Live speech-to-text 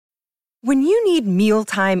When you need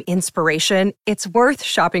mealtime inspiration, it's worth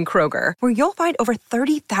shopping Kroger, where you'll find over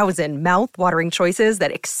 30,000 mouth-watering choices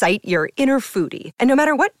that excite your inner foodie. And no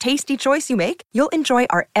matter what tasty choice you make, you'll enjoy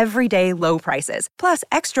our everyday low prices, plus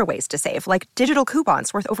extra ways to save, like digital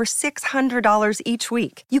coupons worth over $600 each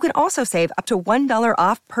week. You can also save up to $1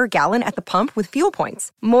 off per gallon at the pump with fuel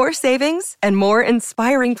points. More savings and more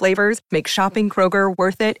inspiring flavors make shopping Kroger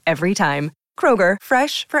worth it every time. Kroger,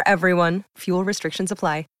 fresh for everyone. Fuel restrictions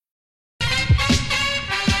apply.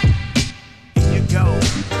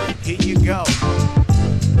 Here you go.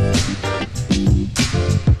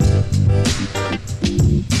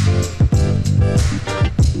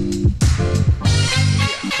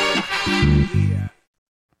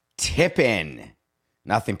 Tippin'.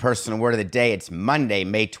 Nothing personal word of the day. It's Monday,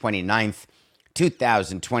 May 29th,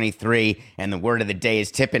 2023, and the word of the day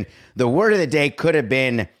is tippin'. The word of the day could have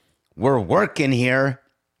been, we're working here.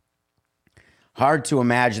 Hard to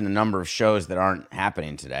imagine the number of shows that aren't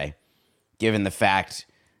happening today, given the fact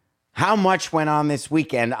how much went on this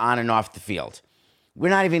weekend on and off the field. We're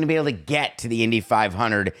not even going to be able to get to the Indy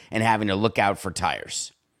 500 and having to look out for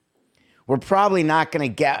tires. We're probably not going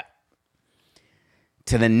to get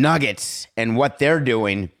to the Nuggets and what they're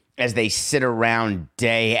doing as they sit around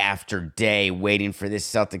day after day waiting for this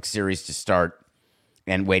Celtics series to start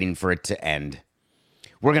and waiting for it to end.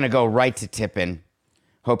 We're going to go right to tipping.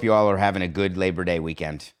 Hope you all are having a good Labor Day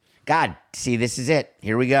weekend. God, see, this is it.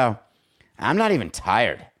 Here we go. I'm not even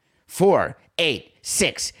tired. 4, 8,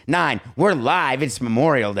 6, 9. We're live. It's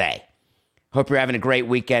Memorial Day. Hope you're having a great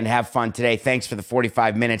weekend. Have fun today. Thanks for the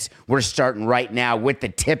 45 minutes. We're starting right now with the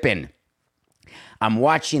tipping. I'm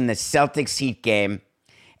watching the Celtics Heat game,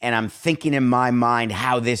 and I'm thinking in my mind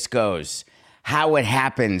how this goes, how it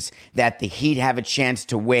happens that the Heat have a chance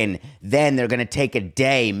to win. Then they're going to take a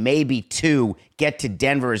day, maybe two, get to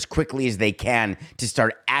Denver as quickly as they can to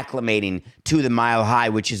start acclimating to the Mile High,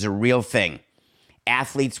 which is a real thing.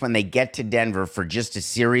 Athletes, when they get to Denver for just a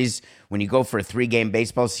series, when you go for a 3-game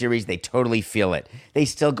baseball series, they totally feel it. They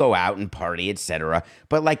still go out and party, etc.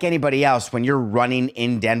 But like anybody else, when you're running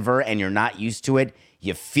in Denver and you're not used to it,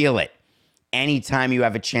 you feel it. Anytime you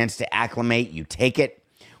have a chance to acclimate, you take it.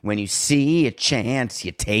 When you see a chance,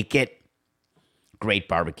 you take it. Great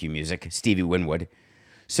barbecue music, Stevie Winwood.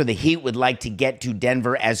 So the Heat would like to get to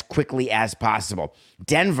Denver as quickly as possible.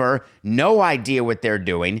 Denver, no idea what they're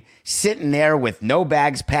doing, sitting there with no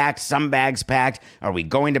bags packed, some bags packed. Are we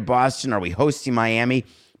going to Boston? Are we hosting Miami?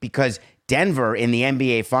 Because Denver in the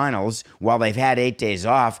NBA Finals, while they've had 8 days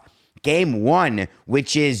off, Game 1,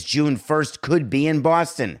 which is June 1st, could be in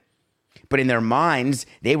Boston. But in their minds,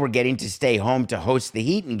 they were getting to stay home to host the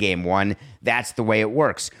Heat in Game 1. That's the way it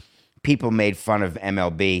works. People made fun of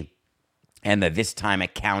MLB and the This Time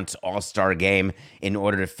It Counts All-Star Game in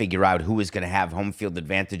order to figure out who was going to have home field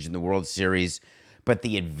advantage in the World Series. But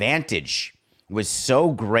the advantage was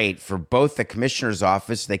so great for both the commissioner's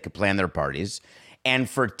office, they could plan their parties, and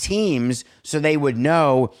for teams so they would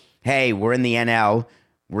know, hey, we're in the NL,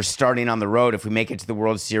 we're starting on the road if we make it to the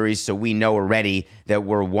World Series, so we know already that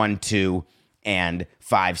we're 1-2 and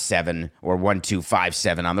 5-7 or 1-2,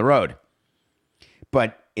 5-7 on the road.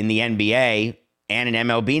 But in the NBA and in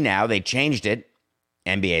MLB now, they changed it.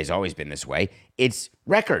 NBA has always been this way. It's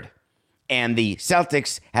record. And the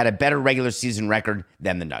Celtics had a better regular season record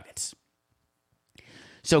than the Nuggets.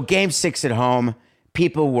 So Game 6 at home,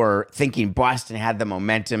 people were thinking Boston had the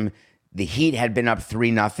momentum. The Heat had been up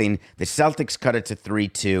 3-0. The Celtics cut it to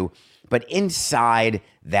 3-2. But inside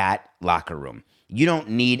that locker room, you don't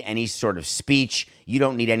need any sort of speech. You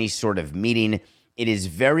don't need any sort of meeting. It is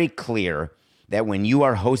very clear that when you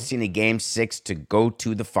are hosting a Game 6 to go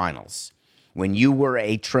to the finals, when you were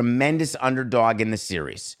a tremendous underdog in the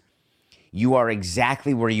series, you are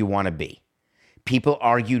exactly where you want to be. People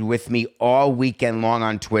argued with me all weekend long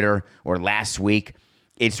on Twitter or last week.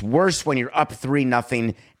 It's worse when you're up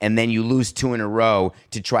 3-0 and then you lose 2 in a row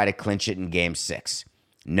to try to clinch it in Game 6.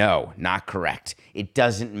 No, not correct. It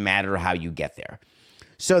doesn't matter how you get there.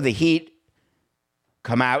 So the Heat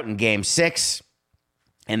come out in Game 6,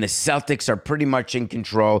 and the Celtics are pretty much in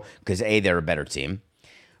control because, A, they're a better team.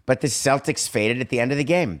 But the Celtics faded at the end of the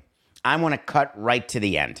game. I want to cut right to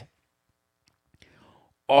the end.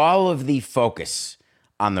 All of the focus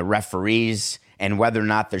on the referees and whether or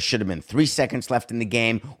not there should have been 3 seconds left in the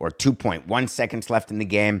game or 2.1 seconds left in the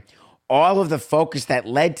game, all of the focus that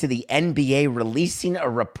led to the NBA releasing a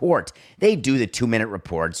report. They do the 2-minute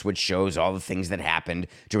reports, which shows all the things that happened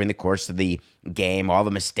during the course of the game, all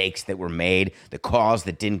the mistakes that were made, the calls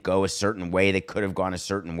that didn't go a certain way, that could have gone a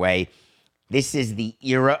certain way. This is the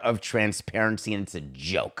era of transparency, and it's a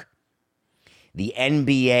joke. The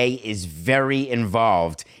NBA is very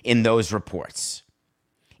involved in those reports.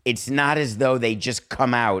 It's not as though they just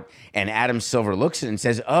come out and Adam Silver looks at it and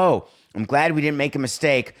says, oh, I'm glad we didn't make a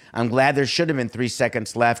mistake. I'm glad there should have been 3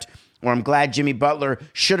 seconds left. Or I'm glad Jimmy Butler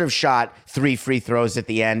should have shot 3 free throws at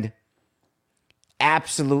the end.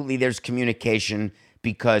 Absolutely, there's communication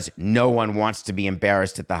because no one wants to be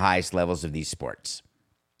embarrassed at the highest levels of these sports.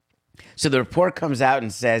 So the report comes out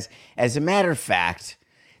and says, as a matter of fact,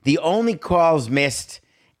 the only calls missed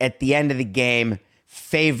at the end of the game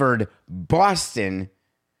favored Boston,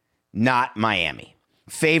 not Miami.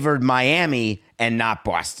 Favored Miami and not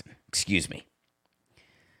Boston. Excuse me.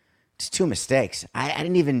 It's 2 mistakes. I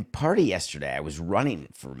didn't even party yesterday. I was running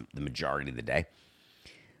for the majority of the day.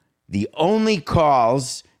 The only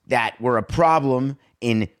calls that were a problem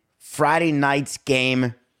in Friday night's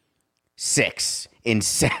game 6 in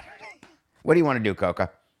Saturday. What do you want to do, Coca?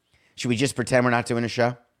 Should we just pretend we're not doing a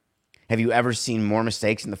show? Have you ever seen more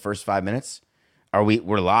mistakes in the first 5 minutes?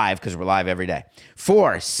 We're live because we're live every day.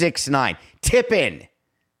 4, 6, 9. Tip in.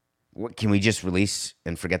 What, can we just release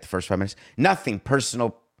and forget the first 5 minutes? Nothing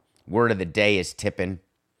personal. Word of the day is tip in.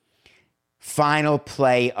 Final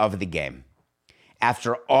play of the game.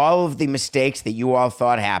 After all of the mistakes that you all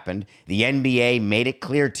thought happened, the NBA made it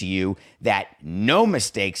clear to you that no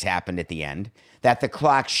mistakes happened at the end, that the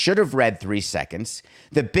clock should have read 3 seconds.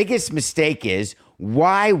 The biggest mistake is,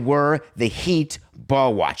 why were the Heat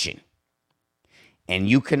ball watching? And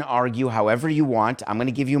you can argue however you want. I'm going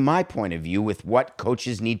to give you my point of view with what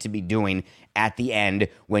coaches need to be doing at the end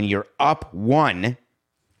when you're up 1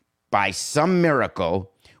 by some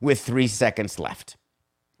miracle with 3 seconds left.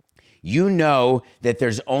 You know that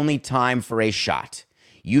there's only time for a shot.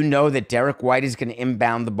 You know that Derek White is going to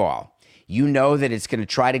inbound the ball. You know that it's going to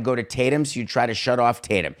try to go to Tatum, so you try to shut off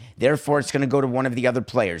Tatum. Therefore, it's going to go to one of the other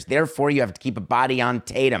players. Therefore, you have to keep a body on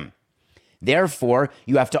Tatum. Therefore,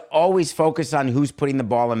 you have to always focus on who's putting the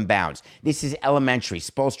ball in bounds. This is elementary.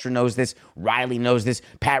 Spoelstra knows this. Riley knows this.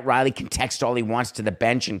 Pat Riley can text all he wants to the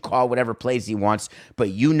bench and call whatever plays he wants. But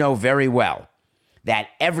you know very well that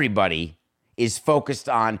everybody is focused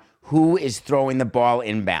on who is throwing the ball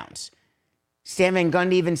in bounds. Stan Van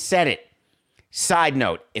Gundy even said it. Side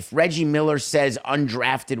note, if Reggie Miller says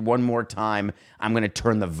undrafted one more time, I'm going to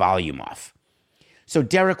turn the volume off. So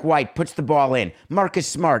Derek White puts the ball in. Marcus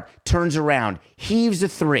Smart turns around, heaves a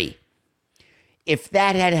 3. If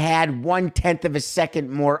that had had 1/10 of a second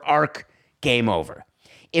more arc, game over.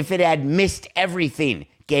 If it had missed everything,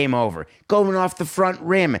 game over. Going off the front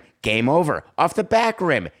rim, game over. Off the back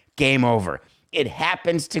rim, game over. It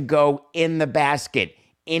happens to go in the basket,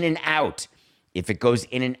 in and out. If it goes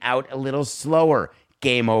in and out a little slower,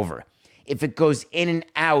 game over. If it goes in and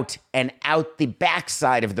out the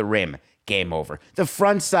backside of the rim, game over. The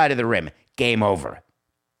front side of the rim, game over.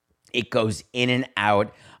 It goes in and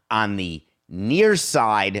out on the near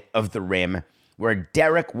side of the rim where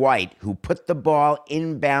Derek White, who put the ball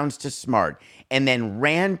inbounds to Smart and then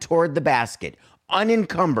ran toward the basket,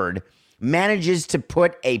 unencumbered, manages to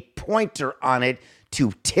put a pointer on it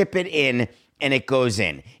to tip it in, and it goes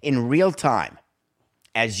in real time.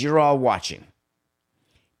 As you're all watching,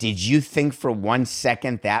 did you think for 1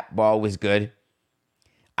 second that ball was good?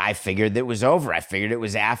 I figured that it was over. I figured it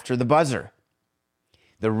was after the buzzer.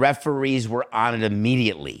 The referees were on it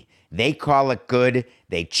immediately. They call it good.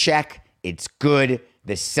 They check. It's good.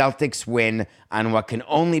 The Celtics win on what can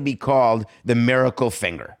only be called the miracle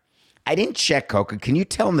finger. I didn't check, Coca. Can you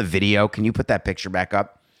tell in the video? Can you put that picture back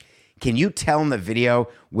up? Can you tell in the video,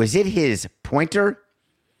 was it his pointer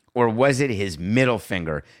or was it his middle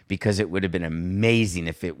finger? Because it would have been amazing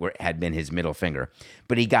if it had been his middle finger.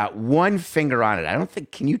 But he got one finger on it. I don't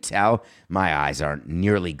think, can you tell? My eyes aren't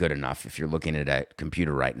nearly good enough if you're looking at a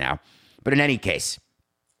computer right now. But in any case,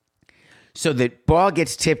 so the ball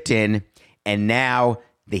gets tipped in, and now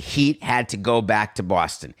the Heat had to go back to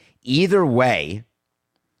Boston. Either way,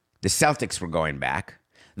 the Celtics were going back.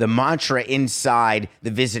 The mantra inside the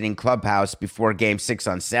visiting clubhouse before Game 6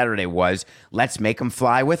 on Saturday was, let's make them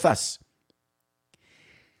fly with us.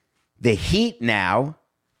 The Heat now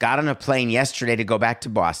got on a plane yesterday to go back to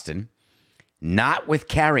Boston, not with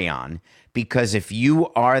carry-on, because if you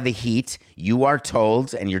are the Heat, you are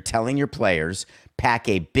told, and you're telling your players, pack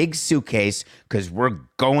a big suitcase because we're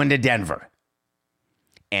going to Denver.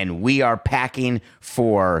 And we are packing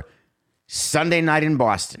for Sunday night in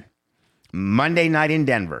Boston, Monday night in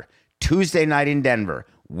Denver, Tuesday night in Denver,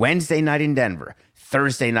 Wednesday night in Denver,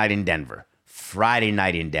 Thursday night in Denver, Friday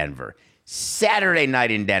night in Denver, Saturday night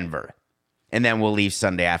in Denver, and then we'll leave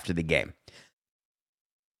Sunday after the game.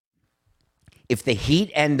 If the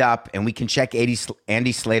Heat end up, and we can check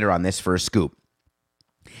Andy Slater on this for a scoop,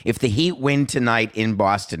 If the Heat win tonight in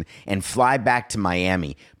Boston and fly back to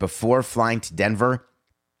Miami before flying to Denver,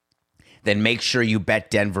 then make sure you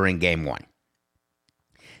bet Denver in game 1.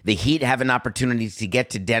 The Heat have an opportunity to get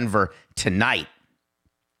to Denver tonight,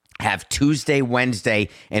 have Tuesday, Wednesday,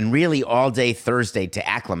 and really all day Thursday to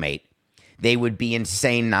acclimate. They would be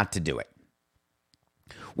insane not to do it.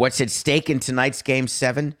 What's at stake in tonight's Game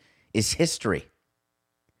 7 is history.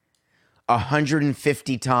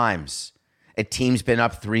 150 times a team's been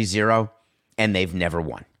up 3-0 and they've never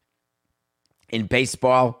won. In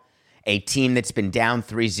baseball, a team that's been down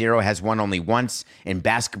 3-0 has won only once. In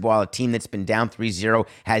basketball, a team that's been down 3-0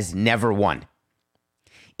 has never won.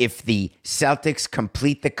 If the Celtics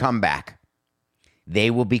complete the comeback, they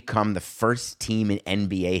will become the first team in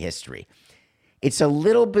NBA history. It's a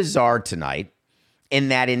little bizarre tonight in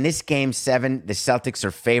that in this Game 7, the Celtics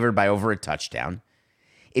are favored by over a touchdown.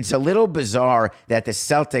 It's a little bizarre that the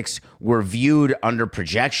Celtics were viewed under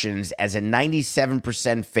projections as a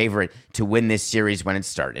 97% favorite to win this series when it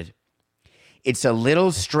started. It's a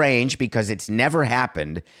little strange because it's never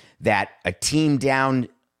happened that a team down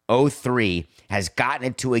 0-3 has gotten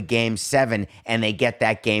it to a Game 7 and they get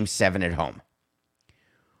that Game 7 at home.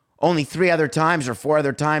 Only 4 other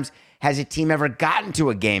times has a team ever gotten to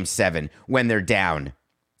a Game 7 when they're down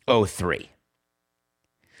 0-3.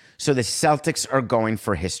 So the Celtics are going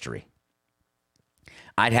for history.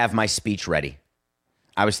 I'd have my speech ready.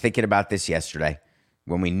 I was thinking about this yesterday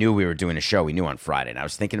when we knew we were doing a show. We knew on Friday. And I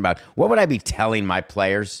was thinking about what would I be telling my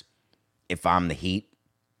players if I'm the Heat?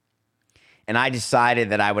 And I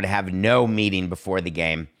decided that I would have no meeting before the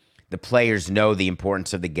game. The players know the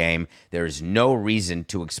importance of the game. There is no reason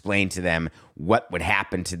to explain to them what would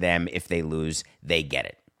happen to them if they lose. They get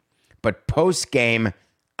it. But post-game,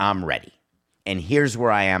 I'm ready. And here's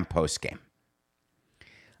where I am post-game.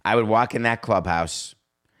 I would walk in that clubhouse,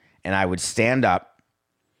 and I would stand up,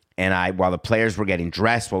 and while the players were getting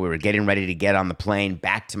dressed, while we were getting ready to get on the plane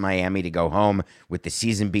back to Miami to go home with the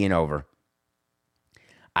season being over,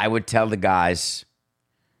 I would tell the guys,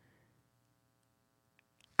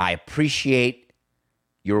 I appreciate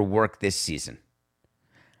your work this season.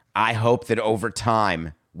 I hope that over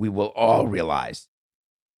time, we will all realize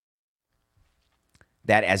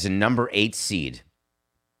that as a number 8 seed,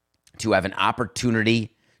 to have an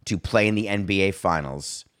opportunity to play in the NBA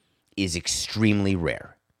Finals is extremely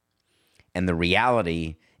rare. And the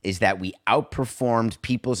reality is that we outperformed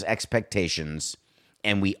people's expectations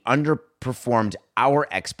and we underperformed our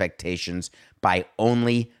expectations by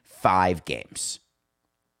only 5 games.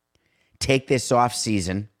 Take this off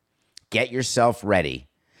season, get yourself ready,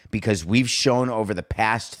 because we've shown over the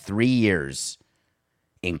past 3 years,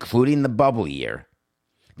 including the bubble year,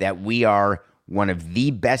 that we are one of the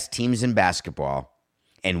best teams in basketball,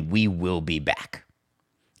 and we will be back.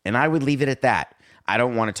 And I would leave it at that. I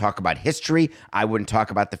don't want to talk about history. I wouldn't talk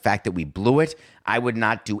about the fact that we blew it. I would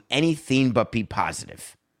not do anything but be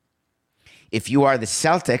positive. If you are the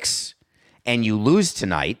Celtics and you lose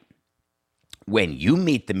tonight, when you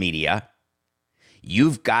meet the media,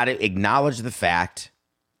 you've got to acknowledge the fact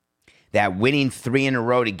that winning 3 in a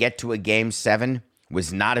row to get to a Game 7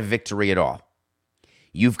 was not a victory at all.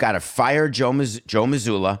 You've got to fire Joe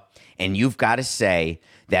Mazzulla, and you've got to say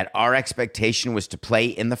that our expectation was to play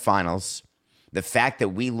in the finals. The fact that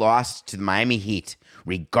we lost to the Miami Heat,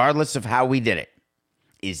 regardless of how we did it,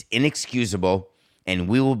 is inexcusable, and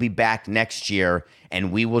we will be back next year,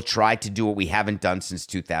 and we will try to do what we haven't done since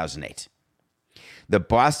 2008. The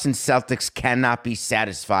Boston Celtics cannot be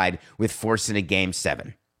satisfied with forcing a Game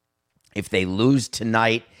 7. If they lose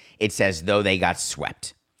tonight, it's as though they got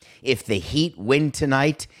swept. If the Heat win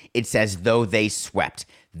tonight, it's as though they swept.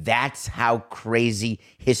 That's how crazy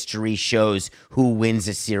history shows who wins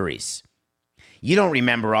a series. You don't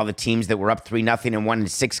remember all the teams that were up 3-0 and won in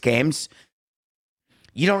 6 games.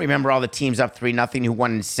 You don't remember all the teams up 3-0 who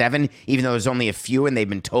won in 7, even though there's only a few and they've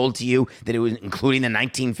been told to you that it was including the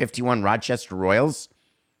 1951 Rochester Royals.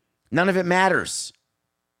 None of it matters.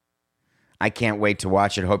 I can't wait to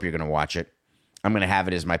watch it. Hope you're going to watch it. I'm going to have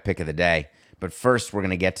it as my pick of the day. But first, we're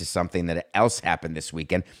going to get to something that else happened this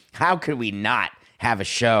weekend. How could we not have a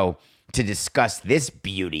show to discuss this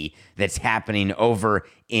beauty that's happening over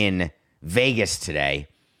in Vegas today?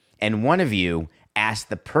 And one of you asked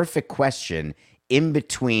the perfect question in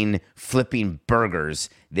between flipping burgers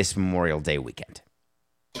this Memorial Day weekend.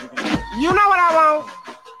 You know what I want?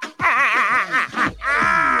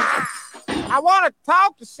 I want to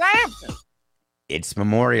talk to Samson. It's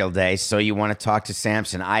Memorial Day, so you want to talk to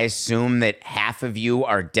Samson. I assume that half of you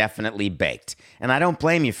are definitely baked, and I don't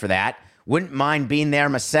blame you for that. Wouldn't mind being there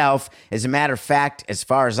myself. As a matter of fact, as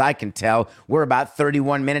far as I can tell, we're about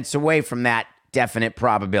 31 minutes away from that definite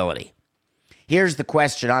probability. Here's the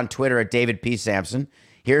question on Twitter at David P. Sampson.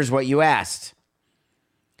 Here's what you asked.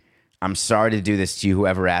 I'm sorry to do this to you,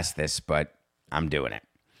 whoever asked this, but I'm doing it.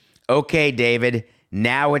 Okay, David,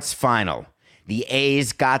 now it's final. The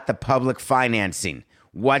A's got the public financing.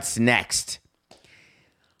 What's next?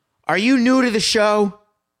 Are you new to the show?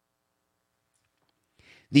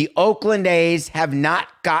 The Oakland A's have not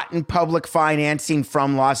gotten public financing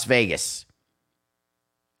from Las Vegas.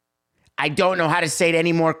 I don't know how to say it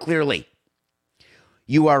any more clearly.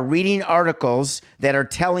 You are reading articles that are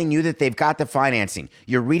telling you that they've got the financing.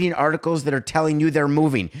 You're reading articles that are telling you they're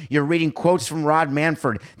moving. You're reading quotes from Rod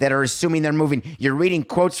Manfred that are assuming they're moving. You're reading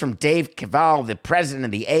quotes from Dave Cavall, the president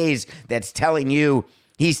of the A's, he's telling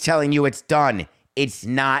you it's done. It's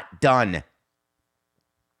not done.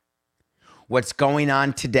 What's going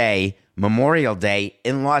on today, Memorial Day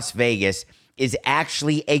in Las Vegas, is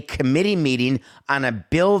actually a committee meeting on a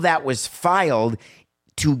bill that was filed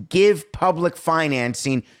to give public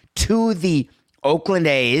financing to the Oakland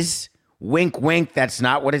A's, wink, wink, that's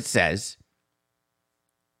not what it says,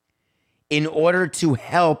 in order to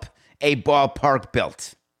help a ballpark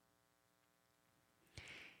built.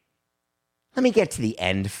 Let me get to the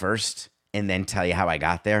end first and then tell you how I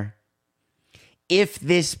got there. If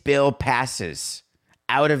this bill passes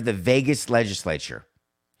out of the Vegas legislature,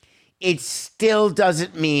 it still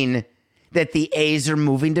doesn't mean that the A's are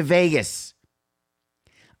moving to Vegas.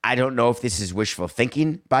 I don't know if this is wishful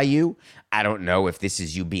thinking by you. I don't know if this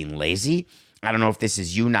is you being lazy. I don't know if this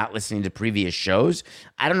is you not listening to previous shows.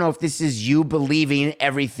 I don't know if this is you believing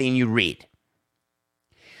everything you read.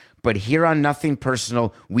 But here on Nothing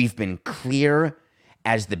Personal, we've been clear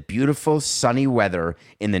as the beautiful sunny weather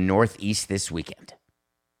in the Northeast this weekend.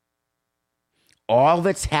 All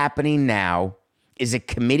that's happening now is a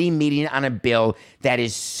committee meeting on a bill that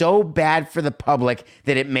is so bad for the public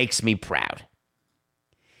that it makes me proud.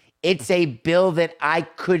 It's a bill that I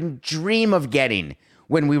couldn't dream of getting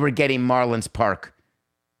when we were getting Marlins Park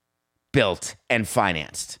built and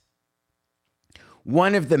financed.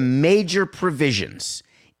 One of the major provisions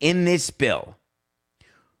in this bill,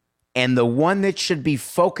 and the one that should be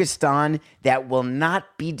focused on that will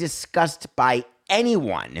not be discussed by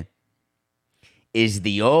anyone, is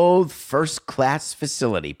the old first-class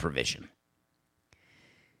facility provision.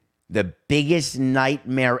 The biggest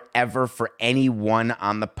nightmare ever for anyone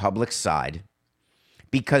on the public side,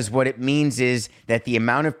 because what it means is that the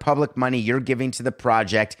amount of public money you're giving to the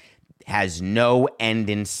project has no end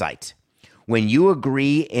in sight. When you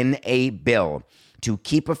agree in a bill to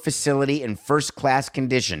keep a facility in first-class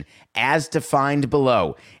condition as defined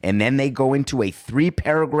below, and then they go into a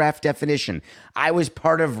 3-paragraph definition. I was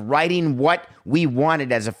part of writing what we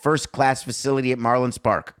wanted as a first-class facility at Marlins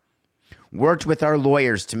Park. Worked with our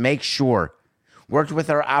lawyers to make sure, worked with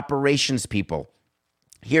our operations people.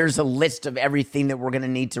 Here's a list of everything that we're going to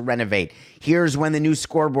need to renovate. Here's when the new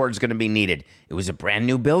scoreboard is going to be needed. It was a brand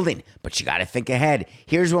new building, but you got to think ahead.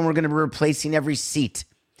 Here's when we're going to be replacing every seat.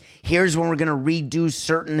 Here's when we're going to redo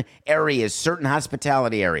certain areas, certain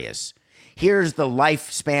hospitality areas. Here's the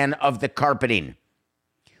lifespan of the carpeting.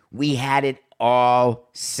 We had it all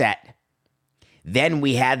set. Then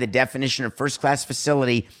we had the definition of first-class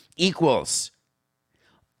facility equals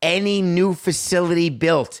any new facility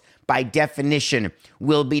built by definition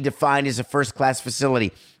will be defined as a first-class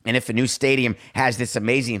facility. And if a new stadium has this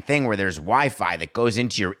amazing thing where there's Wi-Fi that goes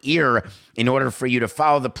into your ear in order for you to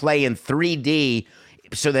follow the play in 3D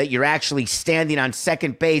so that you're actually standing on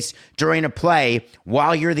second base during a play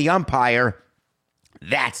while you're the umpire,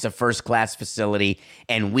 that's a first-class facility,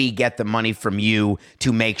 and we get the money from you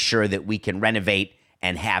to make sure that we can renovate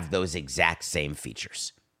and have those exact same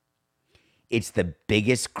features. It's the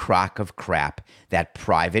biggest crock of crap that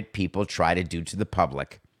private people try to do to the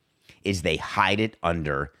public, is they hide it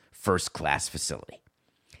under first-class facility.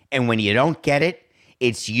 And when you don't get it,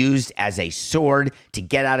 it's used as a sword to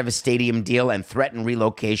get out of a stadium deal and threaten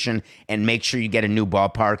relocation and make sure you get a new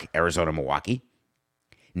ballpark, Arizona, Milwaukee.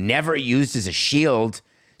 Never used as a shield,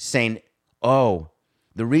 saying, oh,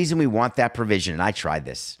 the reason we want that provision, and I tried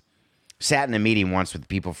this, sat in a meeting once with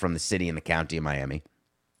people from the city and the county of Miami,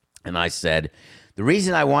 and I said, the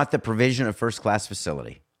reason I want the provision of first-class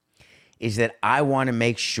facility is that I want to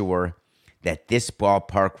make sure that this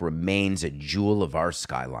ballpark remains a jewel of our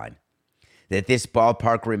skyline, that this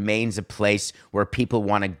ballpark remains a place where people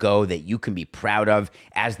want to go, that you can be proud of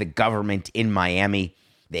as the government in Miami,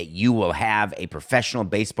 that you will have a professional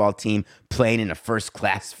baseball team playing in a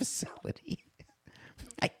first-class facility.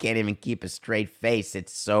 I can't even keep a straight face.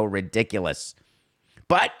 It's so ridiculous.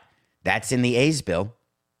 But that's in the A's bill.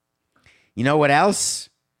 You know what else?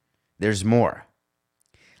 There's more.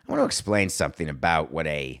 I want to explain something about what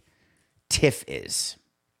a TIF is.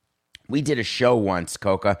 We did a show once,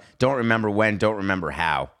 Coca. Don't remember when, don't remember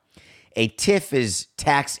how. A TIF is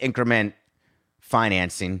tax increment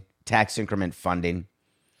financing, tax increment funding.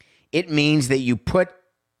 It means that you put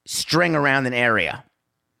string around an area.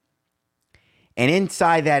 And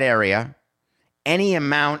inside that area, any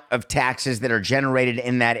amount of taxes that are generated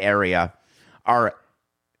in that area are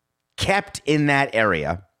kept in that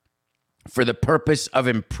area for the purpose of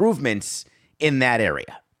improvements in that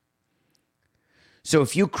area. So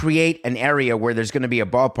if you create an area where there's going to be a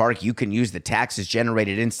ballpark, you can use the taxes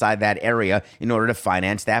generated inside that area in order to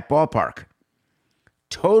finance that ballpark.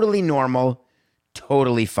 Totally normal,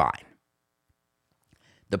 totally fine.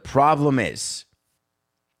 The problem is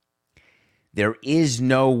there is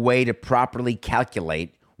no way to properly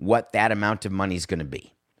calculate what that amount of money is going to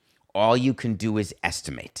be. All you can do is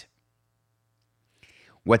estimate.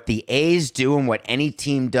 What the A's do and what any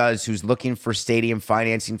team does who's looking for stadium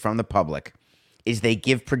financing from the public is they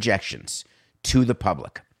give projections to the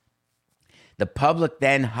public. The public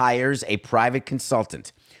then hires a private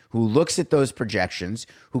consultant who looks at those projections,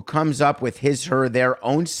 who comes up with their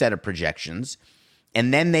own set of projections,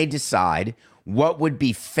 and then they decide what would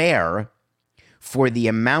be fair for the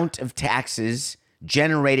amount of taxes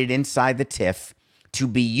generated inside the TIF to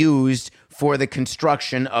be used for the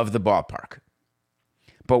construction of the ballpark.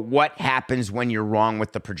 But what happens when you're wrong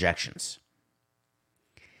with the projections?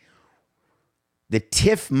 The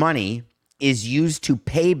TIF money is used to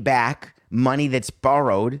pay back money that's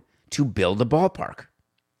borrowed to build a ballpark.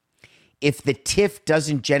 If the TIF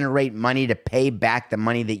doesn't generate money to pay back the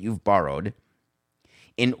money that you've borrowed,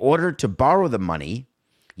 in order to borrow the money,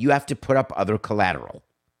 you have to put up other collateral.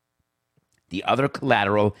 The other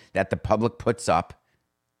collateral that the public puts up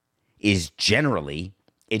is generally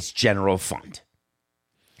its general fund.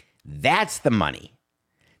 That's the money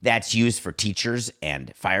that's used for teachers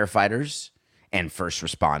and firefighters and first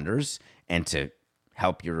responders and to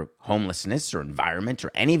help your homelessness or environment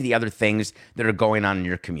or any of the other things that are going on in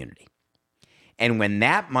your community. And when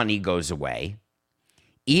that money goes away,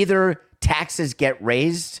 either taxes get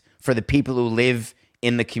raised for the people who live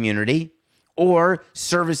in the community or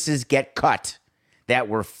services get cut that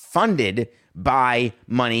were funded by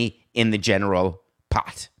money in the general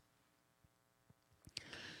pot.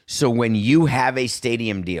 So when you have a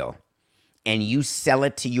stadium deal and you sell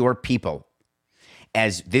it to your people,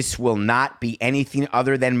 as this will not be anything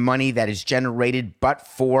other than money that is generated but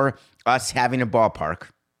for us having a ballpark,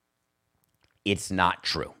 it's not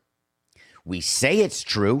true. We say it's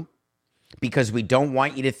true because we don't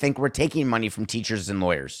want you to think we're taking money from teachers and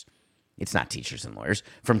lawyers. It's not teachers and lawyers,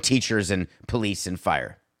 from teachers and police and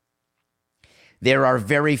fire. There are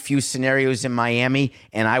very few scenarios in Miami,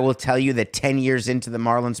 and I will tell you that 10 years into the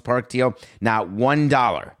Marlins Park deal, not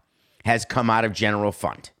 $1 has come out of general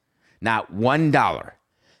fund. Not $1.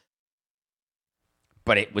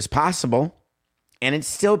 But it was possible, and it's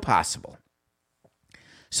still possible.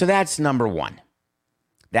 So that's number one.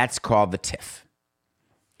 That's called the TIF.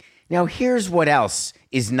 Now, here's what else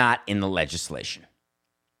is not in the legislation.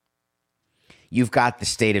 You've got the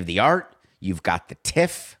state of the art. You've got the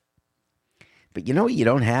TIF. But you know what you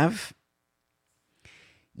don't have?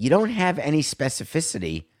 You don't have any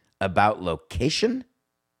specificity about location,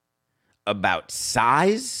 about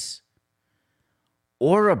size,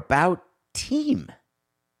 or about team.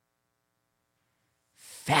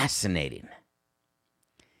 Fascinating.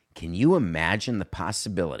 Can you imagine the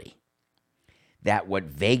possibility that what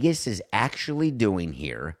Vegas is actually doing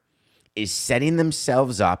here is setting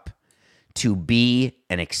themselves up to be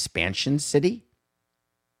an expansion city?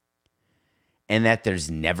 And that there's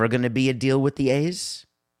never going to be a deal with the A's?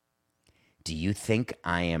 Do you think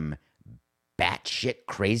I am batshit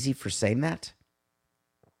crazy for saying that?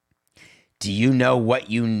 Do you know what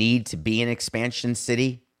you need to be an expansion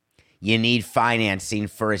city? You need financing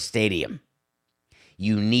for a stadium.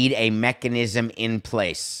 You need a mechanism in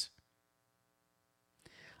place.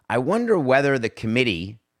 I wonder whether the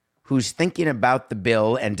committee who's thinking about the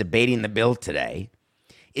bill and debating the bill today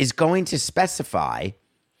is going to specify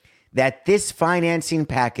that this financing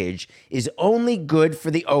package is only good for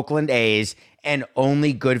the Oakland A's and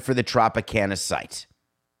only good for the Tropicana site.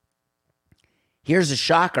 Here's a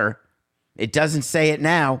shocker. It doesn't say it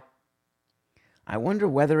now. I wonder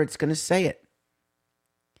whether it's going to say it.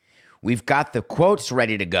 We've got the quotes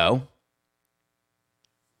ready to go.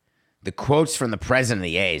 The quotes from the president of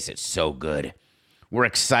the A's. It's so good. We're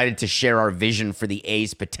excited to share our vision for the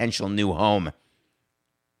A's potential new home.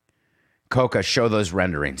 Coca, show those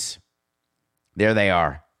renderings. There they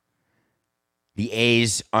are. The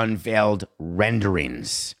A's unveiled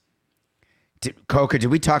renderings. Coca,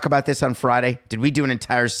 did we talk about this on Friday? Did we do an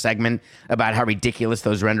entire segment about how ridiculous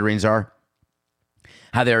those renderings are?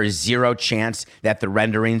 How there is zero chance that the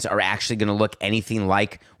renderings are actually going to look anything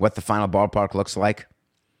like what the final ballpark looks like?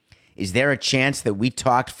 Is there a chance that we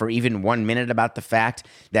talked for even 1 minute about the fact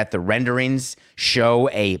that the renderings show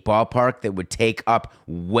a ballpark that would take up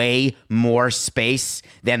way more space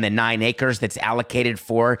than the 9 acres that's allocated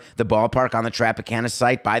for the ballpark on the Tropicana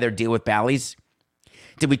site by their deal with Bally's?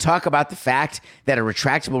 Did we talk about the fact that a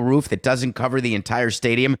retractable roof that doesn't cover the entire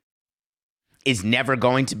stadium is never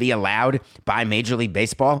going to be allowed by Major League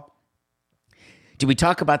Baseball? Did we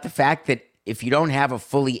talk about the fact that if you don't have a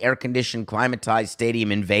fully air-conditioned, climatized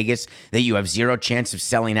stadium in Vegas, that you have zero chance of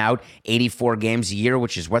selling out 84 games a year,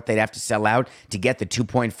 which is what they'd have to sell out to get the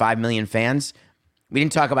 2.5 million fans? We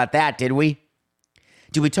didn't talk about that, did we?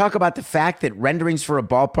 Did we talk about the fact that renderings for a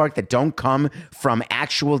ballpark that don't come from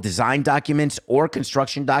actual design documents or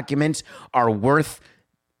construction documents are worth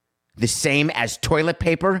the same as toilet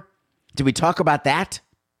paper? Did we talk about that?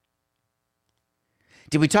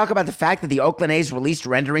 Did we talk about the fact that the Oakland A's released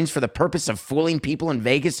renderings for the purpose of fooling people in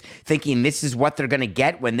Vegas, thinking this is what they're going to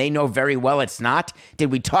get when they know very well it's not?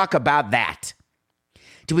 Did we talk about that?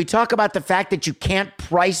 Did we talk about the fact that you can't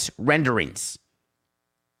price renderings?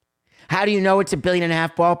 How do you know it's $1.5 billion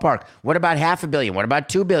ballpark? What about $500 million? What about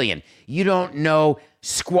 $2 billion? You don't know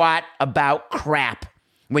squat about crap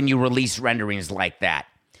when you release renderings like that.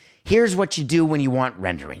 Here's what you do when you want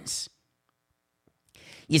renderings.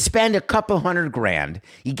 You spend a couple $100,000,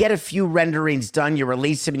 you get a few renderings done, you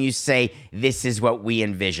release them, and you say, this is what we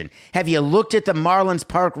envision. Have you looked at the Marlins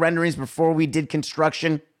Park renderings before we did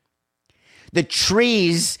construction? The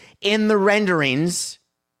trees in the renderings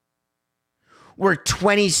were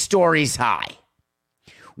 20 stories high.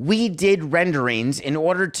 We did renderings in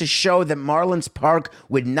order to show that Marlins Park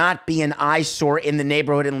would not be an eyesore in the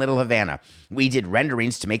neighborhood in Little Havana. We did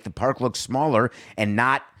renderings to make the park look smaller and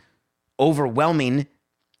not overwhelming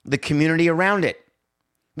the community around it.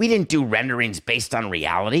 We didn't do renderings based on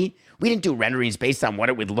reality. We didn't do renderings based on what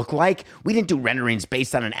it would look like. We didn't do renderings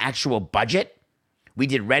based on an actual budget. We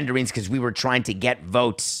did renderings because we were trying to get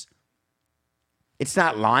votes. It's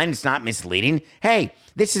not lying. It's not misleading. Hey,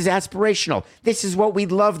 this is aspirational. This is what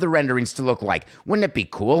we'd love the renderings to look like. Wouldn't it be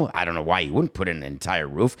cool? I don't know why you wouldn't put in an entire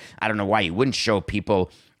roof. I don't know why you wouldn't show people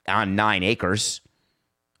on 9 acres.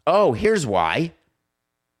 Oh, here's why.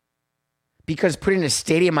 Because putting a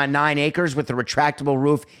stadium on 9 acres with a retractable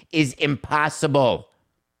roof is impossible.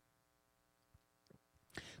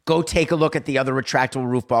 Go take a look at the other retractable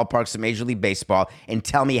roof ballparks in Major League Baseball and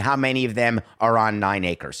tell me how many of them are on 9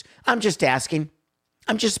 acres. I'm just asking.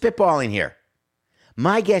 I'm just spitballing here.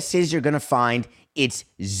 My guess is you're going to find it's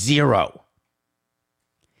zero.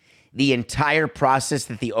 The entire process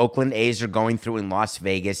that the Oakland A's are going through in Las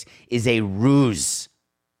Vegas is a ruse.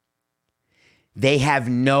 They have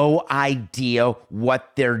no idea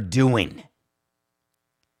what they're doing.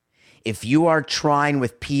 If you are trying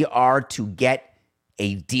with PR to get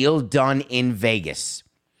a deal done in Vegas,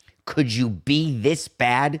 could you be this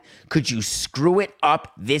bad? Could you screw it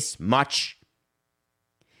up this much?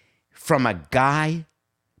 From a guy,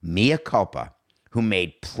 mea culpa, who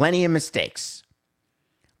made plenty of mistakes.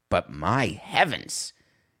 But my heavens,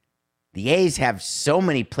 the A's have so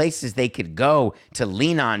many places they could go to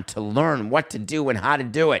lean on to learn what to do and how to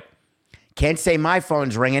do it. Can't say my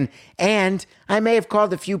phone's ringing, and I may have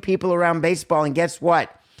called a few people around baseball, and guess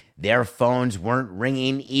what? Their phones weren't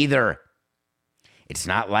ringing either. It's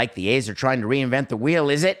not like the A's are trying to reinvent the wheel,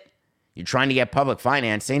 is it? You're trying to get public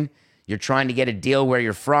financing. You're trying to get a deal where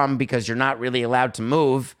you're from because you're not really allowed to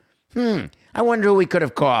move. I wonder who we could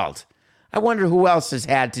have called. I wonder who else has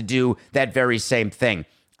had to do that very same thing.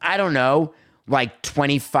 I don't know, like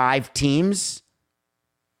 25 teams?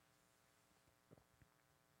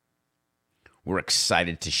 We're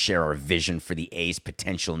excited to share our vision for the A's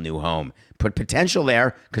potential new home. Put potential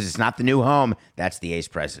there because it's not the new home. That's the A's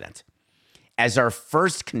president. As our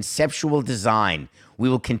first conceptual design, we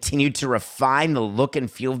will continue to refine the look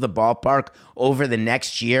and feel of the ballpark over the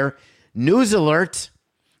next year. News alert,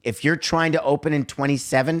 if you're trying to open in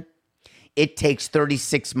 27, it takes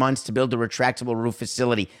 36 months to build a retractable roof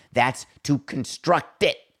facility. That's to construct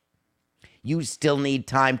it. You still need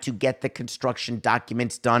time to get the construction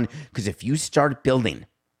documents done because if you start building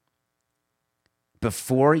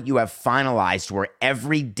before you have finalized where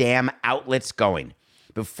every damn outlet's going,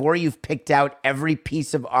 before you've picked out every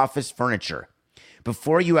piece of office furniture,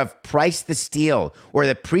 before you have priced the steel or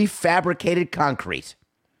the prefabricated concrete,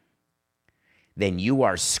 then you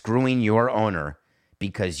are screwing your owner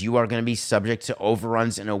because you are going to be subject to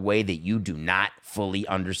overruns in a way that you do not fully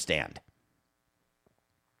understand.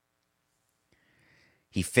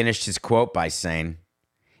 He finished his quote by saying,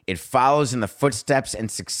 "It follows in the footsteps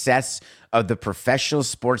and success of the professional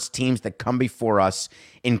sports teams that come before us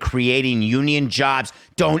in creating union jobs."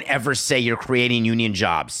 Don't ever say you're creating union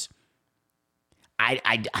jobs.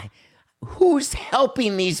 Who's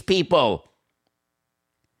helping these people?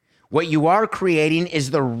 What you are creating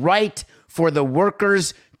is the right for the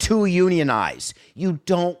workers to unionize. You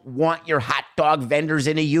don't want your hot dog vendors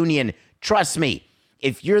in a union. Trust me,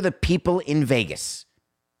 if you're the people in Vegas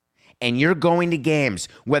and you're going to games,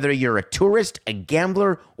 whether you're a tourist, a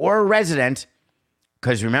gambler, or a resident,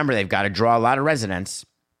 because remember, they've got to draw a lot of residents,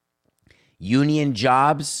 union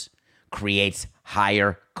jobs creates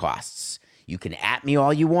higher costs. You can at me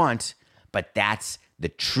all you want, but that's the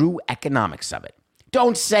true economics of it.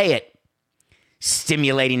 Don't say it.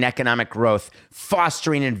 Stimulating economic growth,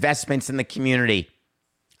 fostering investments in the community.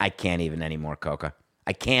 I can't even anymore, Coca.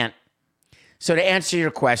 I can't. So to answer your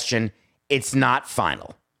question, it's not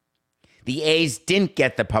final. The A's didn't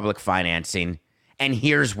get the public financing, and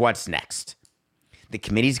here's what's next. The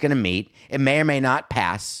committee's going to meet. It may or may not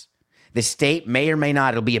pass. The state may or may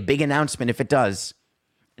not. It'll be a big announcement if it does.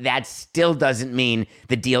 That still doesn't mean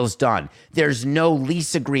the deal's done. There's no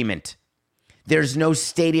lease agreement. There's no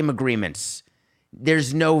stadium agreements.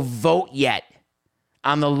 There's no vote yet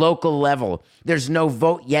on the local level. There's no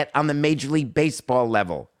vote yet on the Major League Baseball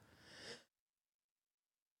level.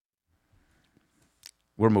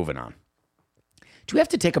 We're moving on. Do we have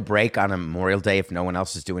to take a break on a Memorial Day if no one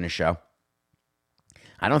else is doing a show?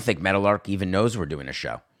 I don't think Meadowlark even knows we're doing a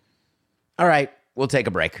show. All right, we'll take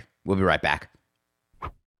a break. We'll be right back.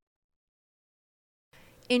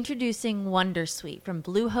 Introducing Wondersuite from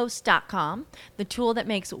Bluehost.com, the tool that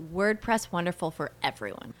makes WordPress wonderful for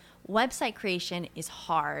everyone. Website creation is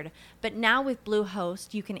hard, but now with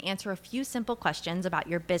Bluehost, you can answer a few simple questions about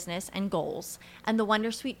your business and goals, and the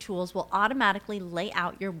Wondersuite tools will automatically lay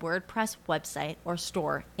out your WordPress website or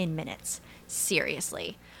store in minutes.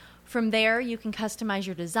 Seriously. From there, you can customize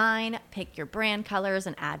your design, pick your brand colors,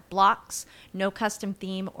 and add blocks. No custom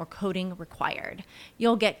theme or coding required.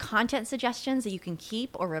 You'll get content suggestions that you can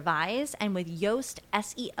keep or revise, and with Yoast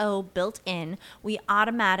SEO built in, we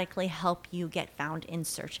automatically help you get found in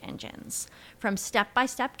search engines. From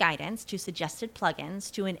step-by-step guidance to suggested plugins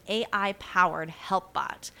to an AI-powered help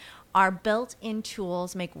bot, our built-in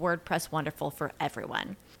tools make WordPress wonderful for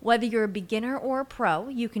everyone. Whether you're a beginner or a pro,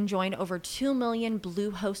 you can join over 2 million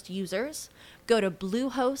Bluehost users. Go to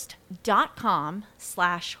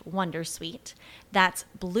bluehost.com/wondersuite. That's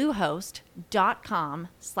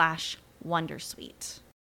bluehost.com/wondersuite.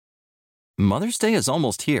 Mother's Day is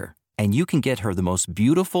almost here, and you can get her the most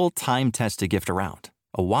beautiful time-tested gift around,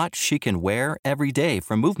 a watch she can wear every day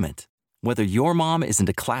from Movement. Whether your mom is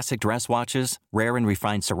into classic dress watches, rare and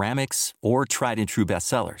refined ceramics, or tried-and-true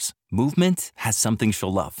bestsellers, Movement has something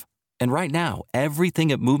she'll love. And right now,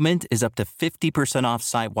 everything at Movement is up to 50% off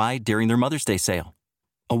site-wide during their Mother's Day sale.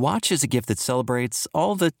 A watch is a gift that celebrates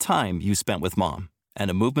all the time you spent with mom.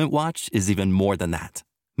 And a Movement watch is even more than that.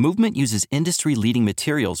 Movement uses industry-leading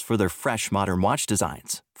materials for their fresh modern watch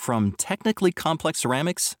designs, from technically complex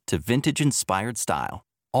ceramics to vintage-inspired style.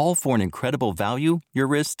 All for an incredible value your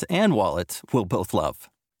wrist and wallet will both love.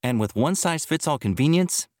 And with one-size-fits-all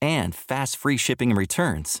convenience and fast free shipping and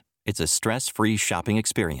returns, it's a stress-free shopping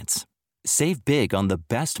experience. Save big on the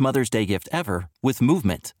best Mother's Day gift ever with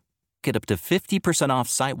Movement. Get up to 50% off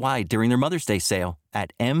site-wide during their Mother's Day sale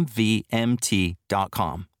at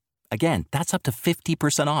mvmt.com. Again, that's up to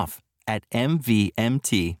 50% off at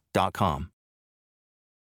mvmt.com.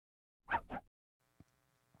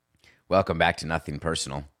 Welcome back to Nothing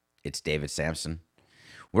Personal. It's David Sampson.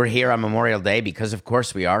 We're here on Memorial Day because, of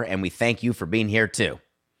course, we are, and we thank you for being here, too.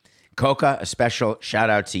 Coca, a special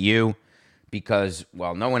shout-out to you because,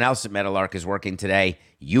 well, no one else at Meadowlark is working today.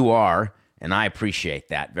 You are, and I appreciate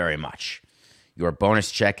that very much. Your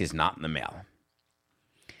bonus check is not in the mail.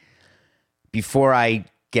 Before I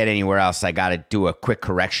get anywhere else, I got to do a quick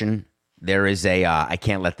correction. There is I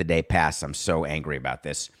can't let the day pass. I'm so angry about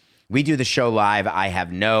this. We do the show live. I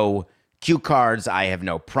have no cue cards. I have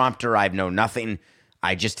no prompter. I have no nothing.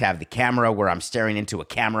 I just have the camera where I'm staring into a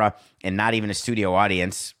camera and not even a studio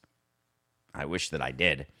audience. I wish that I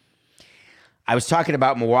did. I was talking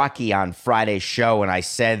about Milwaukee on Friday's show, and I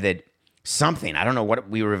said that something, I don't know what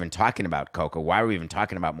we were even talking about, Coco. Why were we even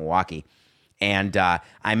talking about Milwaukee? And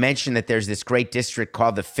I mentioned that there's this great district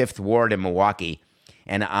called the 5th Ward in Milwaukee,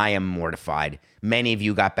 and I am mortified. Many of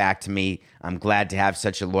you got back to me. I'm glad to have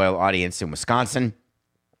such a loyal audience in Wisconsin.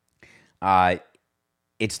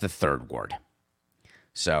 It's the 3rd Ward.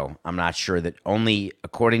 So I'm not sure that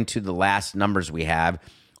according to the last numbers we have,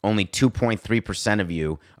 Only 2.3% of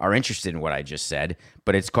you are interested in what I just said,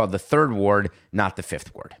 but it's called the third ward, not the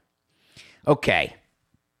fifth ward. Okay.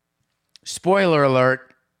 Spoiler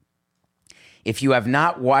alert. If you have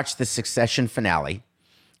not watched the Succession finale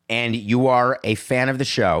and you are a fan of the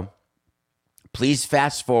show, please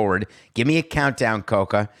fast forward. Give me a countdown,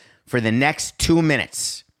 Coca. For the next 2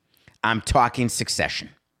 minutes, I'm talking Succession.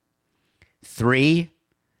 3,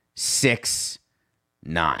 6,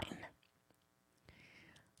 9.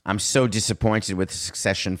 I'm so disappointed with the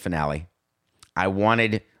Succession finale. I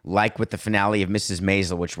wanted, like with the finale of Mrs.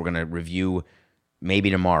 Maisel, which we're going to review maybe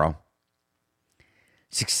tomorrow,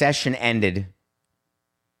 Succession ended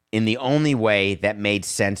in the only way that made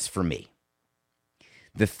sense for me.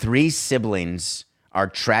 The three siblings are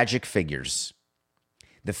tragic figures.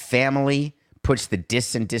 The family puts the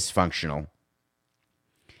dis and dysfunctional,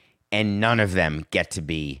 and none of them get to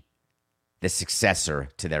be the successor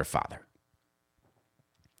to their father.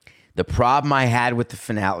 The problem I had with the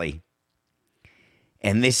finale,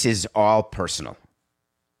 and this is all personal,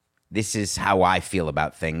 this is how I feel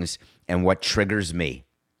about things and what triggers me,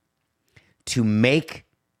 to make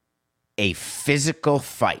a physical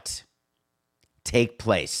fight take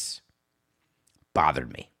place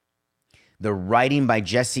bothered me. The writing by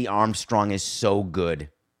Jesse Armstrong is so good.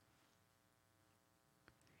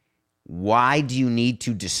 Why do you need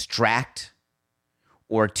to distract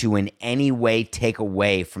or to in any way take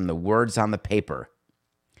away from the words on the paper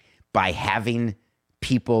by having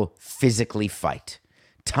people physically fight?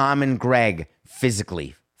 Tom and Greg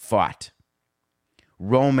physically fought.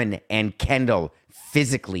 Roman and Kendall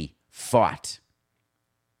physically fought.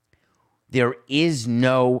 There is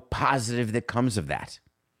no positive that comes of that.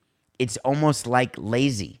 It's almost like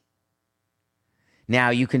lazy. Now,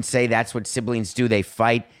 you can say that's what siblings do. They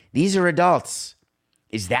fight. These are adults.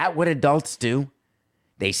 Is that what adults do?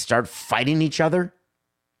 They start fighting each other?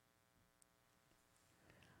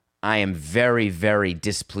 I am very, very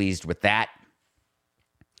displeased with that.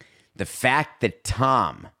 The fact that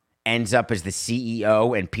Tom ends up as the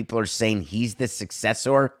CEO and people are saying he's the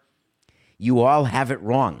successor, you all have it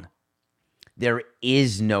wrong. There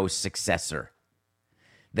is no successor.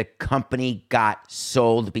 The company got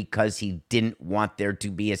sold because he didn't want there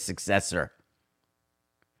to be a successor.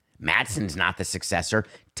 Madsen's not the successor.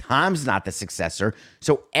 Tom's not the successor.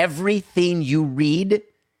 So everything you read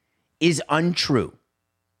is untrue.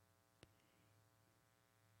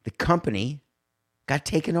 The company got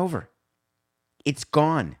taken over. It's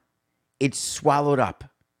gone. It's swallowed up.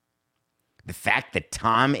 The fact that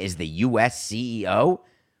Tom is the U.S. CEO,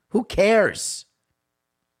 who cares?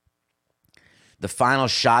 The final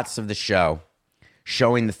shots of the show,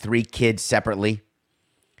 showing the three kids separately,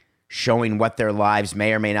 showing what their lives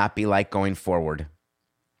may or may not be like going forward.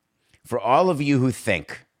 For all of you who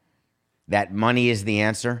think that money is the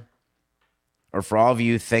answer, or for all of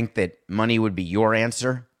you who think that money would be your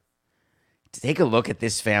answer, take a look at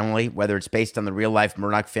this family, whether it's based on the real-life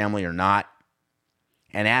Murdoch family or not,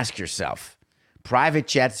 and ask yourself, private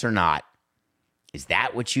jets or not, is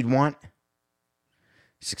that what you'd want?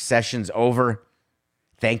 Succession's over.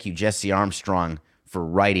 Thank you, Jesse Armstrong, for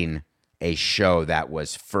writing a show that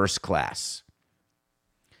was first class.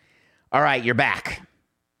 All right, you're back.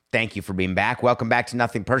 Thank you for being back. Welcome back to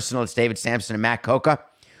Nothing Personal. It's David Sampson and Matt Coca.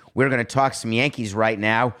 We're going to talk some Yankees right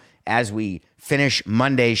now as we finish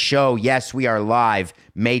Monday's show. Yes, we are live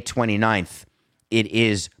May 29th. It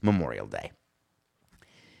is Memorial Day.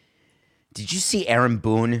 Did you see Aaron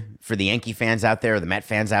Boone, for the Yankee fans out there, or the Met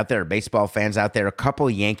fans out there, or baseball fans out there, a couple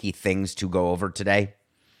Yankee things to go over today?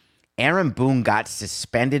 Aaron Boone got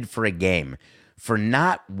suspended for a game for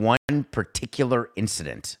not one particular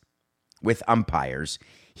incident with umpires.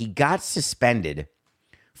 He got suspended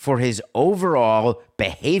for his overall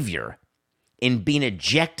behavior in being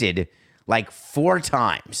ejected like 4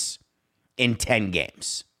 times in 10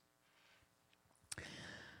 games.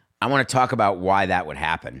 I want to talk about why that would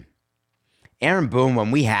happen. Aaron Boone,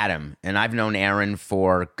 when we had him, and I've known Aaron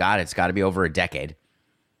for, God, it's got to be over a decade.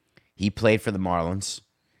 He played for the Marlins.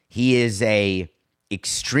 He is a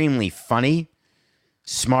extremely funny,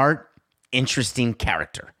 smart, interesting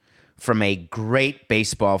character from a great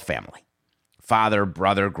baseball family. Father,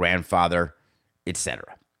 brother, grandfather,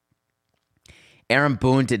 etc. Aaron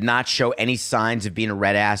Boone did not show any signs of being a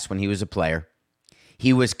red ass when he was a player.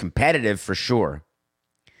 He was competitive for sure.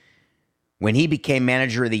 When he became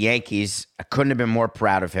manager of the Yankees, I couldn't have been more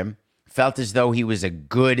proud of him. Felt as though he was a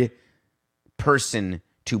good person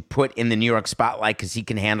to put in the New York spotlight because he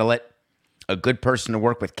can handle it. A good person to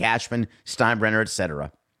work with Cashman, Steinbrenner,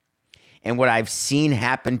 etc. And what I've seen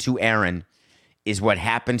happen to Aaron is what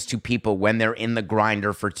happens to people when they're in the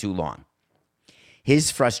grinder for too long.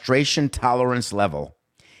 His frustration tolerance level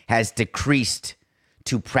has decreased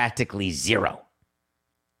to practically zero.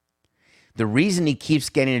 The reason he keeps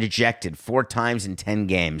getting ejected 4 times in 10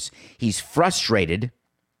 games, he's frustrated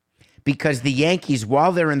because the Yankees,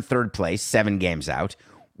 while they're in third place, 7 games out,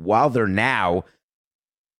 while they're now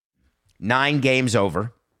 9 games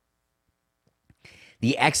over,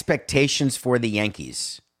 the expectations for the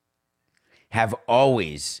Yankees have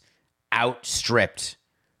always outstripped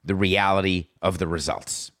the reality of the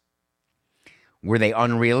results. Were they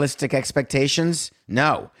unrealistic expectations?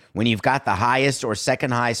 No. When you've got the highest or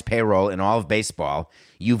second highest payroll in all of baseball,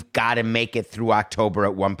 you've got to make it through October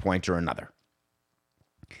at one point or another.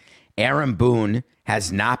 Aaron Boone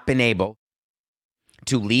has not been able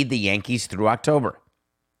to lead the Yankees through October.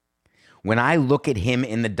 When I look at him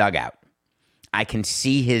in the dugout, I can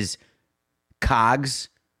see his cogs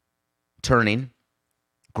turning,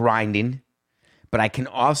 grinding, but I can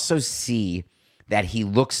also see that he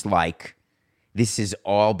looks like this is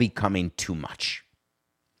all becoming too much.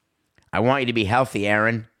 I want you to be healthy,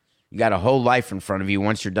 Aaron. You got a whole life in front of you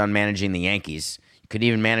once you're done managing the Yankees. You could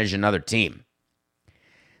even manage another team.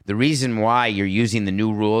 The reason why you're using the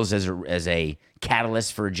new rules as a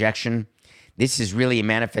catalyst for ejection, this is really a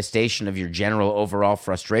manifestation of your general overall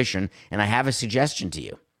frustration, and I have a suggestion to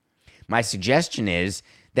you. My suggestion is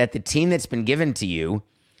that the team that's been given to you,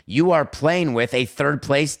 you are playing with a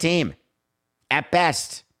third-place team, at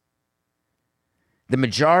best. The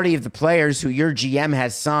majority of the players who your GM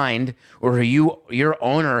has signed or who your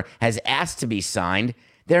owner has asked to be signed,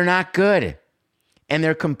 they're not good, and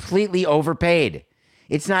they're completely overpaid.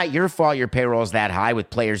 It's not your fault your payroll is that high with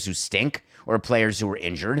players who stink or players who are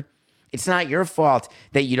injured. It's not your fault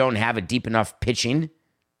that you don't have a deep enough pitching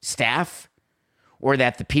staff or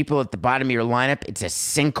that the people at the bottom of your lineup, it's a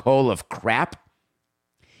sinkhole of crap.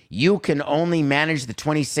 You can only manage the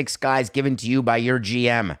 26 guys given to you by your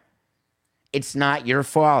GM. It's not your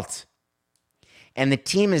fault. And the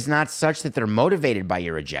team is not such that they're motivated by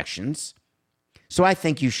your ejections. So I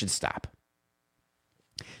think you should stop.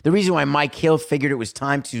 The reason why Mike Hill figured it was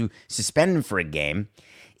time to suspend him for a game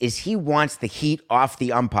is he wants the heat off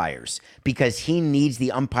the umpires because he needs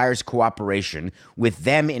the umpires' cooperation with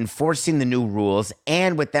them enforcing the new rules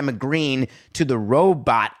and with them agreeing to the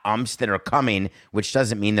robot umps that are coming, which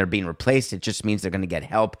doesn't mean they're being replaced. It just means they're going to get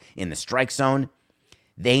help in the strike zone.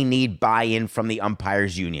 They need buy-in from the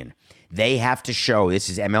umpires union. They have to show, this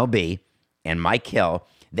is MLB and Mike Hill,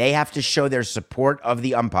 they have to show their support of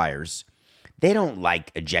the umpires. They don't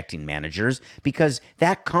like ejecting managers because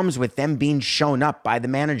that comes with them being shown up by the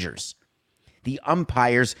managers. The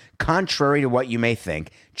umpires, contrary to what you may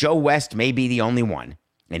think, Joe West may be the only one,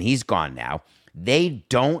 and he's gone now. They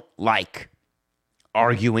don't like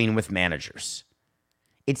arguing with managers.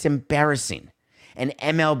 It's embarrassing. And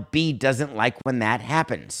MLB doesn't like when that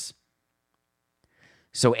happens.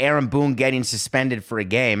 So Aaron Boone getting suspended for a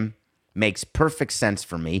game makes perfect sense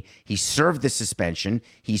for me. He served the suspension.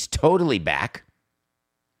 He's totally back.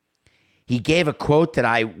 He gave a quote that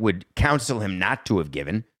I would counsel him not to have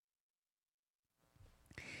given.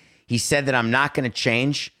 He said that I'm not going to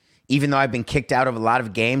change. Even though I've been kicked out of a lot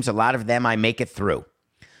of games, a lot of them I make it through.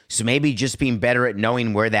 So maybe just being better at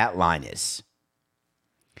knowing where that line is.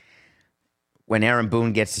 When Aaron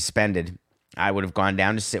Boone gets suspended, I would have gone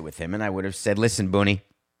down to sit with him and I would have said, listen, Booney,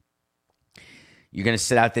 you're going to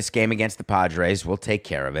sit out this game against the Padres. We'll take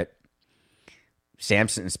care of it.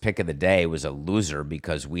 Sampson's pick of the day was a loser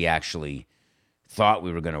because we actually thought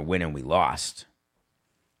we were going to win and we lost.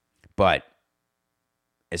 But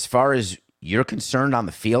as far as you're concerned on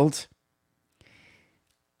the field,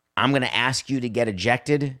 I'm going to ask you to get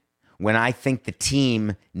ejected when I think the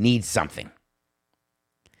team needs something.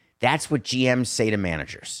 That's what GMs say to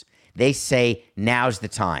managers. They say, now's the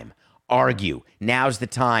time. Argue. Now's the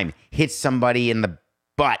time. Hit somebody in the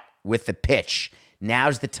butt with the pitch.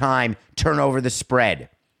 Now's the time. Turn over the spread.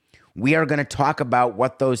 We are going to talk about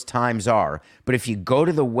what those times are. But if you go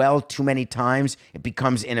to the well too many times, it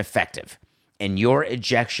becomes ineffective. And your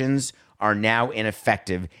ejections are now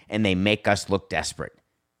ineffective and they make us look desperate.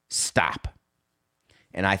 Stop.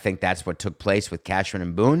 And I think that's what took place with Cashman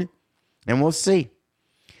and Boone. And we'll see.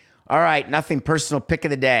 All right, nothing personal pick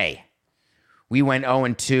of the day. We went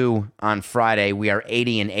 0-2 on Friday. We are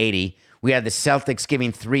 80-80. We had the Celtics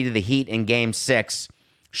giving 3 to the Heat in Game 6.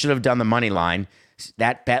 Should have done the money line.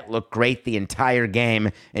 That bet looked great the entire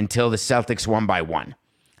game until the Celtics won by 1.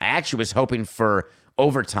 I actually was hoping for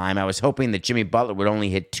overtime. I was hoping that Jimmy Butler would only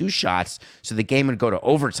hit 2 shots so the game would go to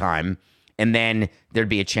overtime, and then there'd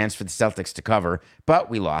be a chance for the Celtics to cover. But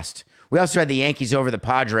we lost. We also had the Yankees over the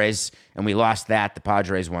Padres, and we lost that. The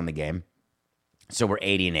Padres won the game. So we're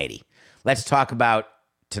 80-80. Let's talk about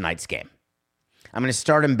tonight's game. I'm going to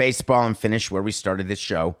start in baseball and finish where we started this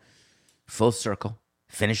show. Full circle.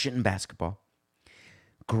 Finish it in basketball.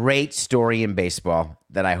 Great story in baseball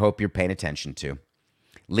that I hope you're paying attention to.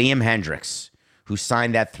 Liam Hendriks, who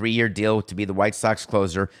signed that 3-year deal to be the White Sox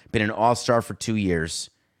closer, been an all-star for 2 years.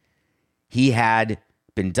 He had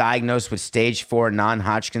been diagnosed with stage 4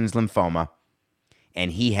 non-Hodgkin's lymphoma,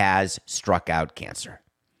 and he has struck out cancer.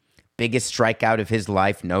 Biggest strikeout of his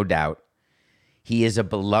life, no doubt. He is a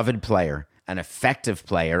beloved player, an effective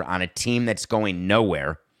player on a team that's going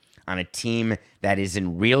nowhere, on a team that is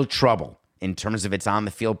in real trouble in terms of its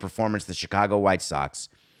on-the-field performance, the Chicago White Sox.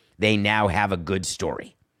 They now have a good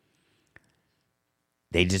story.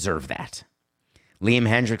 They deserve that. Liam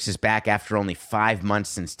Hendriks is back after only 5 months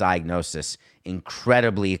since diagnosis.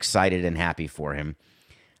 Incredibly excited and happy for him.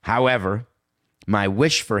 However, my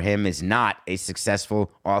wish for him is not a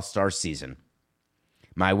successful all-star season.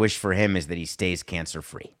 My wish for him is that he stays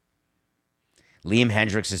cancer-free. Liam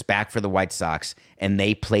Hendriks is back for the White Sox, and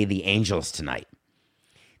they play the Angels tonight.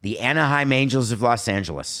 The Anaheim Angels of Los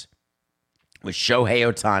Angeles, with Shohei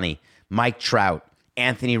Ohtani, Mike Trout,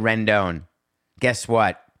 Anthony Rendon. Guess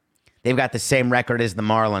what? They've got the same record as the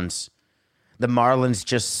Marlins. The Marlins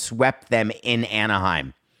just swept them in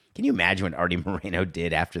Anaheim. Can you imagine what Artie Moreno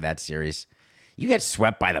did after that series? You get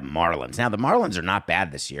swept by the Marlins. Now, the Marlins are not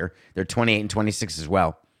bad this year. They're 28-26 as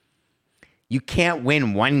well. You can't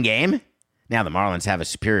win one game? Now, the Marlins have a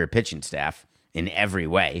superior pitching staff in every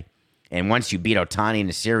way. And once you beat Ohtani in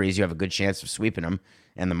a series, you have a good chance of sweeping them.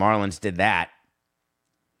 And the Marlins did that.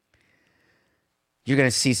 You're going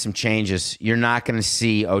to see some changes. You're not going to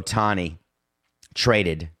see Ohtani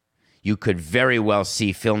traded. You could very well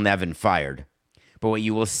see Phil Nevin fired. But what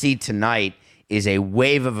you will see tonight is a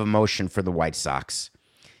wave of emotion for the White Sox.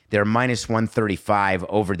 They're minus 135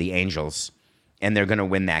 over the Angels, and they're going to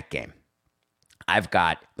win that game. I've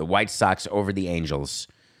got the White Sox over the Angels.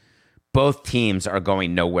 Both teams are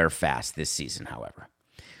going nowhere fast this season, however.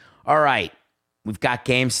 All right, we've got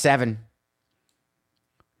Game 7.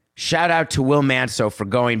 Shout out to Will Manso for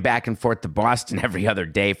going back and forth to Boston every other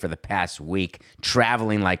day for the past week,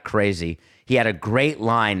 traveling like crazy. He had a great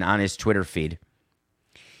line on his Twitter feed.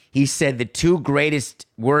 He said the 2 greatest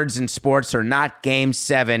words in sports are not Game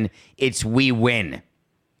 7, it's we win.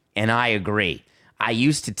 And I agree. I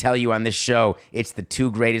used to tell you on this show, it's the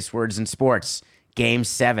 2 greatest words in sports. Game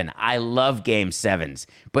 7. I love Game 7s,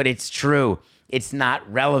 but it's true. It's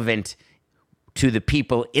not relevant to the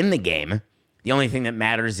people in the game. The only thing that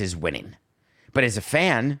matters is winning. But as a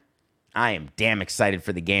fan, I am damn excited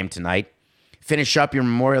for the game tonight. Finish up your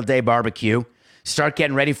Memorial Day barbecue. Start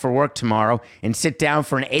getting ready for work tomorrow and sit down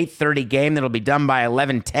for an 8:30 game that'll be done by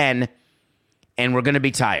 11:10, and we're going to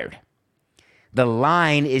be tired. The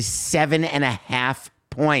line is 7.5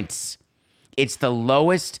 points. It's the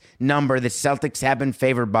lowest number the Celtics have been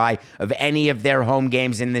favored by of any of their home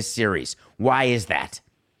games in this series. Why is that?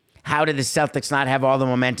 How did the Celtics not have all the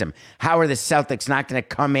momentum? How are the Celtics not going to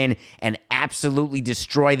come in and absolutely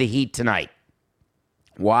destroy the Heat tonight?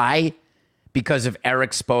 Why? Because of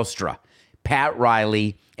Eric Spoelstra. Pat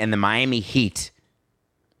Riley and the Miami Heat,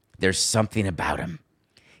 there's something about them.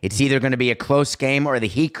 It's either going to be a close game or the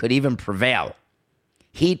Heat could even prevail.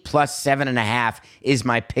 Heat plus 7.5 is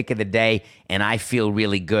my pick of the day, and I feel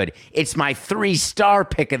really good. It's my 3-star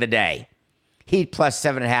pick of the day. Heat plus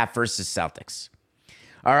 7.5 versus Celtics.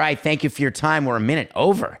 All right, thank you for your time. We're a minute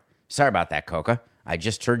over. Sorry about that, Coca. I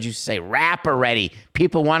just heard you say wrap already.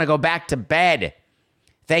 People want to go back to bed.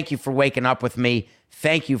 Thank you for waking up with me.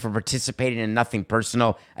 Thank you for participating in Nothing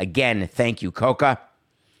Personal. Again, thank you, Coca.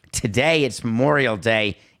 Today, it's Memorial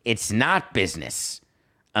Day. It's not business,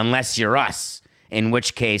 unless you're us, in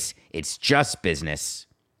which case, it's just business.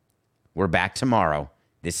 We're back tomorrow.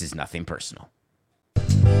 This is Nothing Personal.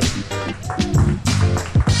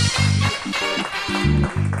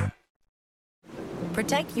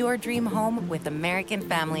 Protect your dream home with American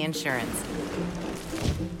Family Insurance.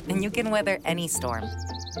 And you can weather any storm.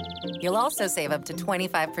 You'll also save up to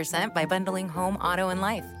 25% by bundling home, auto, and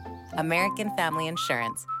life. American Family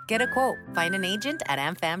Insurance. Get a quote. Find an agent at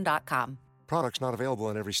amfam.com. Products not available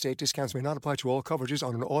in every state. Discounts may not apply to all coverages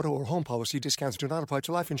on an auto or home policy. Discounts do not apply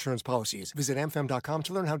to life insurance policies. Visit amfam.com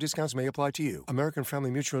to learn how discounts may apply to you. American Family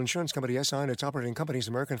Mutual Insurance Company, SI, and its operating companies,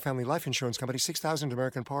 American Family Life Insurance Company, 6000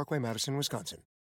 American Parkway, Madison, Wisconsin.